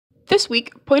This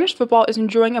week, Pointers football is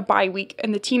enjoying a bye week,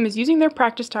 and the team is using their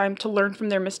practice time to learn from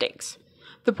their mistakes.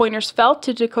 The Pointers fell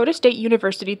to Dakota State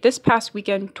University this past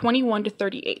weekend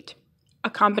 21-38. A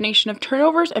combination of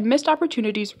turnovers and missed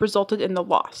opportunities resulted in the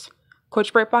loss.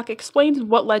 Coach Breitbach explains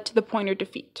what led to the Pointer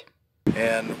defeat.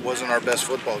 And it wasn't our best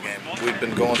football game. We've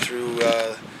been going through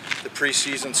the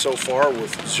preseason so far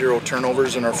with 0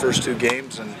 turnovers in our first 2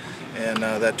 games, and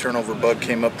that turnover bug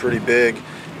came up pretty big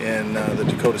in the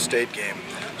Dakota State game.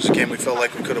 This game we felt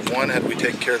like we could have won had we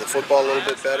taken care of the football a little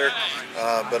bit better,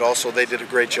 but also they did a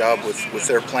great job with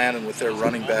their plan and with their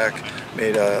running back,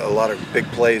 made a lot of big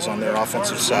plays on their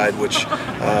offensive side, which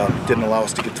didn't allow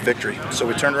us to get the victory. So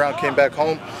we turned around, came back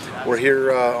home. We're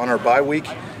here on our bye week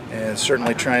and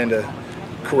certainly trying to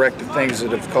correct the things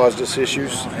that have caused us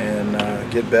issues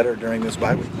and get better during this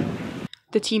bye week.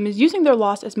 The team is using their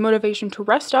loss as motivation to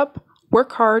rest up,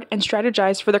 work hard, and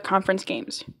strategize for their conference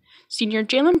games. Senior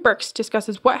Jalen Burks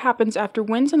discusses what happens after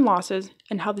wins and losses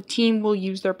and how the team will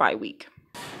use their bye week.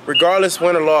 Regardless,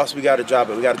 win or loss, we got to drop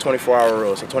it. We got a 24-hour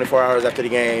rule. So 24 hours after the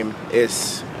game,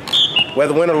 it's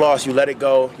whether win or loss, you let it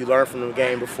go, you learn from the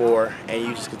game before, and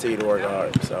you just continue to work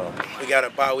hard. So we got a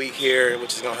bye week here,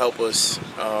 which is going to help us,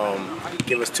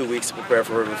 give us 2 weeks to prepare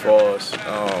for River Falls,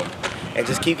 and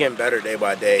just keep getting better day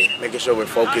by day, making sure we're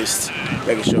focused,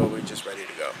 making sure we're just ready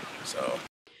to go. So.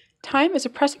 Time is a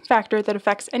pressing factor that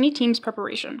affects any team's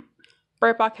preparation.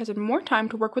 Breitbach has had more time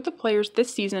to work with the players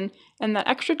this season, and that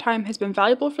extra time has been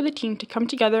valuable for the team to come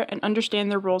together and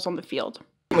understand their roles on the field.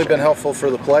 It's been helpful for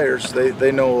the players.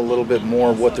 They know a little bit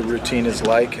more what the routine is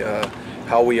like,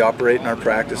 how we operate in our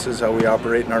practices, how we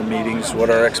operate in our meetings, what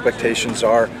our expectations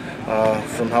are,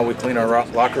 from how we clean our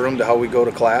locker room to how we go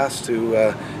to class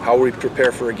to how we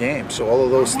prepare for a game. So all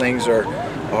of those things are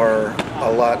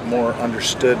a lot more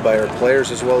understood by our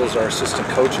players as well as our assistant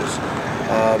coaches.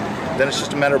 Then it's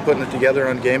just a matter of putting it together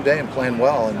on game day and playing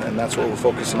well, and that's what we're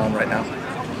focusing on right now.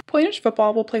 Pointers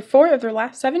football will play 4 of their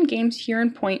last 7 games here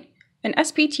in Point, and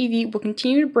SPTV will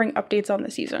continue to bring updates on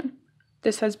the season.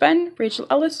 This has been Rachael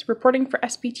Ellis reporting for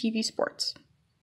SPTV Sports.